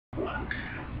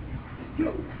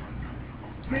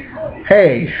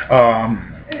Hey,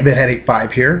 the Headache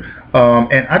 5 here,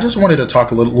 and I just wanted to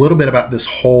talk a little bit about this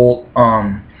whole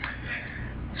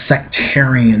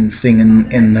sectarian thing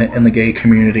in the gay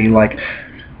community. Like,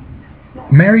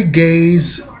 married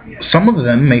gays, some of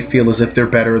them may feel as if they're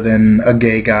better than a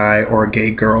gay guy or a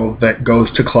gay girl that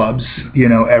goes to clubs,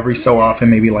 every so often,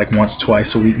 maybe like once, twice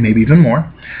a week, maybe even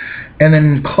more. And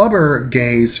then clubber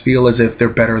gays feel as if they're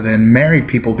better than married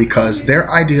people because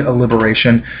their idea of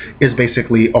liberation is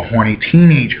basically a horny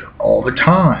teenager all the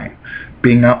time,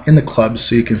 being out in the clubs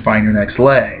so you can find your next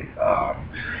leg.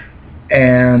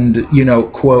 And,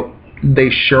 quote, they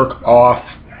shirk off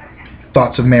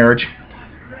thoughts of marriage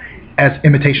as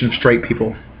imitation of straight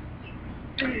people.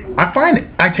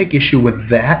 I take issue with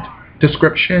that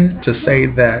description, to say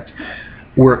that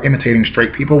we're imitating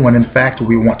straight people when in fact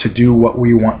we want to do what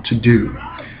we want to do.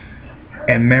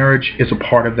 And marriage is a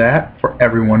part of that for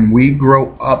everyone. We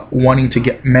grow up wanting to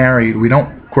get married. We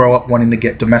don't grow up wanting to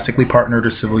get domestically partnered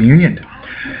or civil unioned.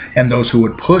 And those who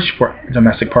would push for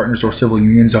domestic partners or civil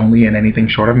unions only in anything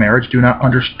short of marriage do not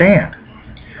understand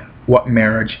what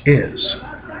marriage is.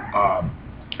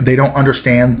 They don't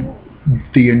understand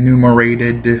the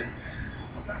enumerated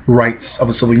rights of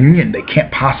a civil union. They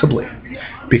can't possibly,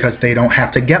 because they don't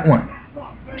have to get one.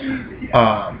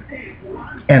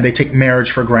 And they take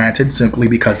marriage for granted simply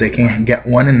because they can't get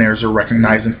one, and theirs are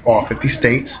recognized in all 50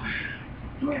 states.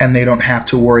 And they don't have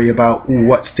to worry about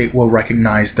what state will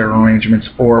recognize their arrangements,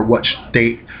 or what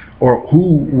state, or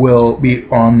who will be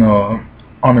on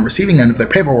the receiving end of their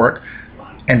paperwork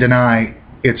and deny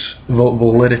its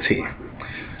validity.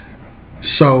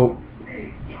 So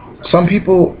some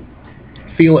people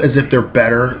feel as if they're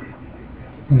better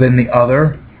than the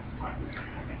other.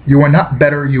 You are not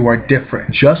better, you are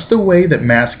different. Just the way that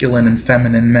masculine and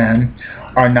feminine men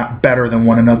are not better than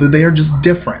one another, they are just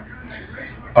different.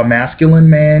 A masculine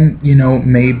man,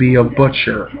 may be a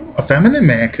butcher. A feminine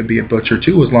man could be a butcher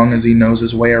too, as long as he knows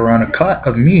his way around a cut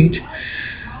of meat.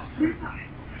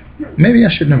 Maybe I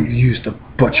shouldn't have used a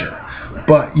butcher.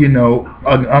 But,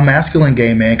 a masculine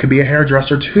gay man could be a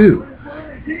hairdresser too.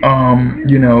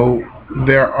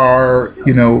 There are,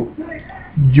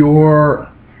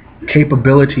 your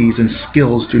capabilities and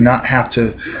skills do not have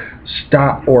to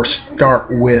stop or start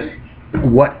with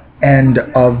what end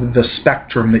of the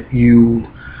spectrum that you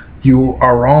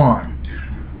are on.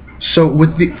 So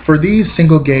for these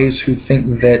single gays who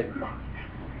think that,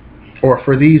 or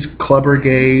for these clubber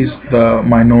gays, the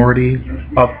minority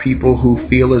of people who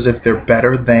feel as if they're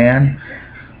better than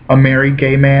a married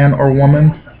gay man or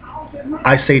woman,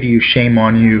 I say to you, shame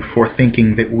on you for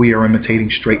thinking that we are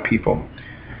imitating straight people.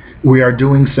 We are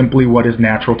doing simply what is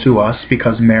natural to us,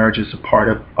 because marriage is a part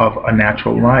of a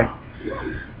natural life.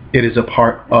 It is a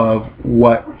part of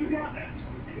what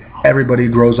everybody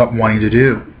grows up wanting to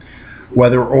do.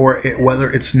 Whether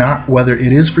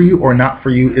it is for you or not for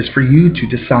you is for you to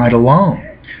decide alone.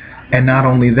 And not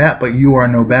only that, but you are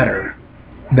no better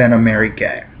than a married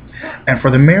gay. And for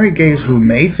the married gays who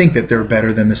may think that they're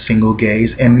better than the single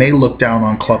gays and may look down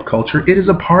on club culture, it is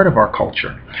a part of our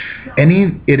culture.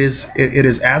 It is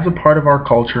as a part of our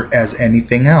culture as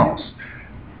anything else.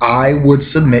 I would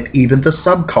submit even the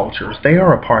subcultures, they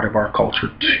are a part of our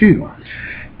culture too.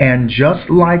 And just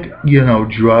like,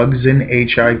 drugs and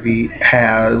HIV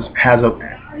has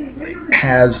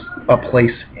a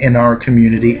place in our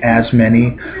community, as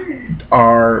many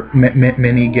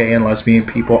gay and lesbian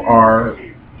people are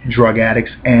drug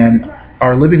addicts and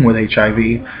are living with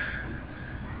HIV.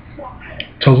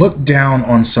 To look down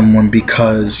on someone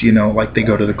because, like they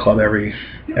go to the club every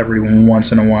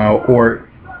once in a while, or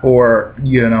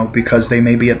because they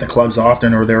may be at the clubs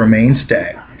often, or they're a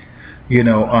mainstay,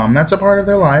 that's a part of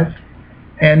their life,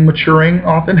 and maturing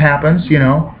often happens.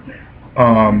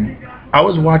 I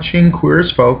was watching Queer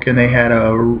as Folk, and they had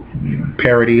a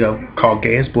parody called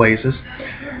Gay as Blazes,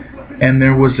 and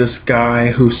there was this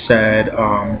guy who said,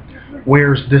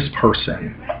 where's this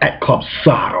person? At Club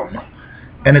Sodom.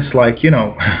 And it's like,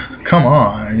 come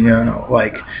on,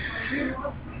 like,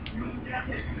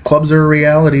 clubs are a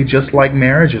reality just like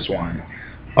marriage is one.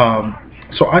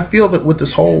 So I feel that with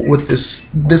this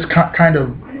kind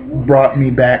of brought me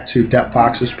back to Depp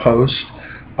Fox's post,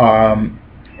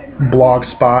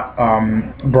 Blogspot.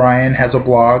 Brian has a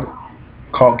blog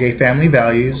called Gay Family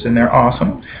Values, and they're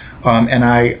awesome. And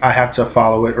I have to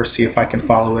follow it, or see if I can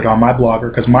follow it on my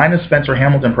blogger, because mine is Spencer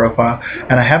Hamilton profile,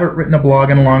 and I haven't written a blog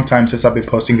in a long time since I've been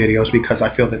posting videos, because I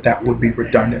feel that would be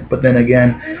redundant. But then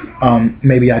again,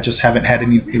 maybe I just haven't had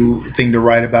anything to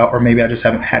write about, or maybe I just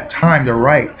haven't had time to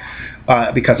write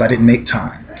because I didn't make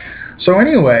time. So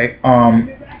anyway,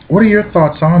 what are your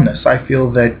thoughts on this? I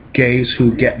feel that gays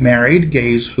who get married,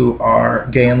 gays who are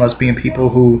gay and lesbian people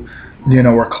who, you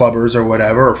know, are clubbers or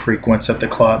whatever, or frequents at the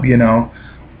club, you know,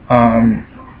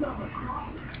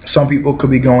 some people could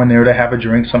be going there to have a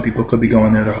drink, some people could be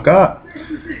going there to hook up.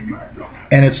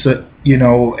 And it's a, you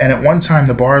know, and at one time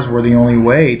the bars were the only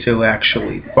way to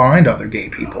actually find other gay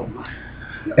people.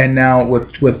 And now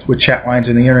with chat lines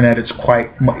and the internet, it's quite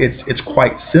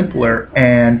simpler,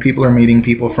 and people are meeting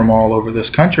people from all over this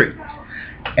country.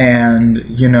 And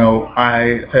you know,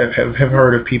 I have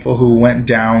heard of people who went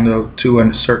down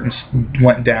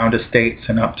went down to states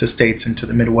and up to states into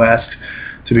the Midwest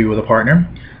to be with a partner.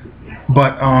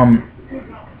 But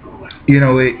you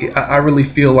know, I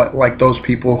really feel like those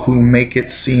people who make it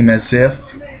seem as if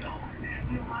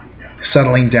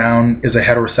settling down is a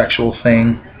heterosexual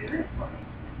thing,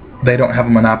 they don't have a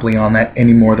monopoly on that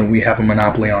any more than we have a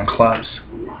monopoly on clubs.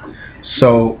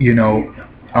 So, you know,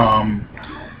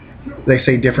 they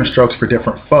say different strokes for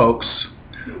different folks,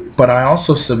 but I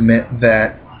also submit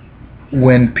that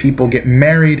when people get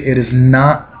married, it is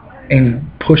not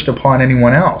pushed upon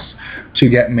anyone else to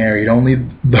get married.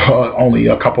 Only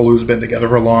a couple who's been together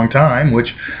for a long time,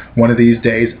 which one of these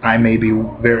days I may be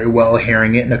very well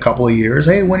hearing it in a couple of years.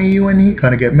 Hey, when are you and he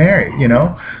gonna get married? You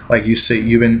know, like you say,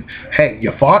 hey,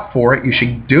 you fought for it, you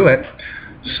should do it.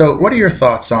 So what are your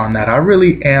thoughts on that? I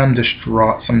really am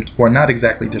distraught, or not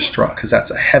exactly distraught, because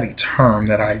that's a heavy term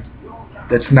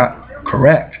that's not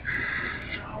correct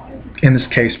in this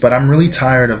case, but I'm really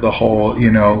tired of the whole,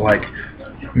 you know, like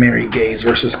married gays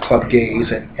versus club gays,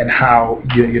 and how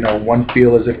you know, one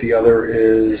feel as if the other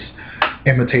is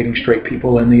imitating straight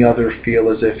people and the other feel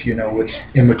as if, you know,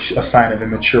 it's a sign of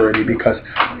immaturity. Because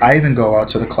I even go out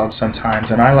to the club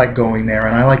sometimes and I like going there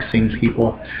and I like seeing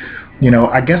people. You know,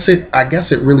 I guess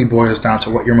it really boils down to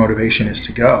what your motivation is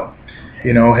to go.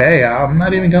 You know, hey, I'm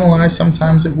not even gonna lie,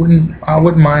 sometimes I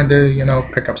wouldn't mind to, you know,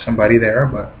 pick up somebody there,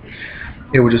 but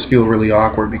it would just feel really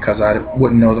awkward because I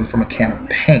wouldn't know them from a can of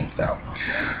paint, though.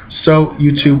 So,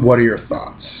 YouTube, what are your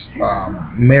thoughts?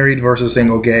 Married versus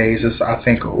single gays is, I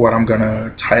think, what I'm going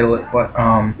to title it. But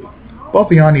both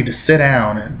of y'all need to sit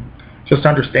down and just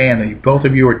understand that both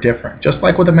of you are different, just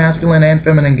like with the masculine and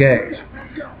feminine gays.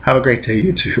 Have a great day,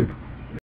 YouTube.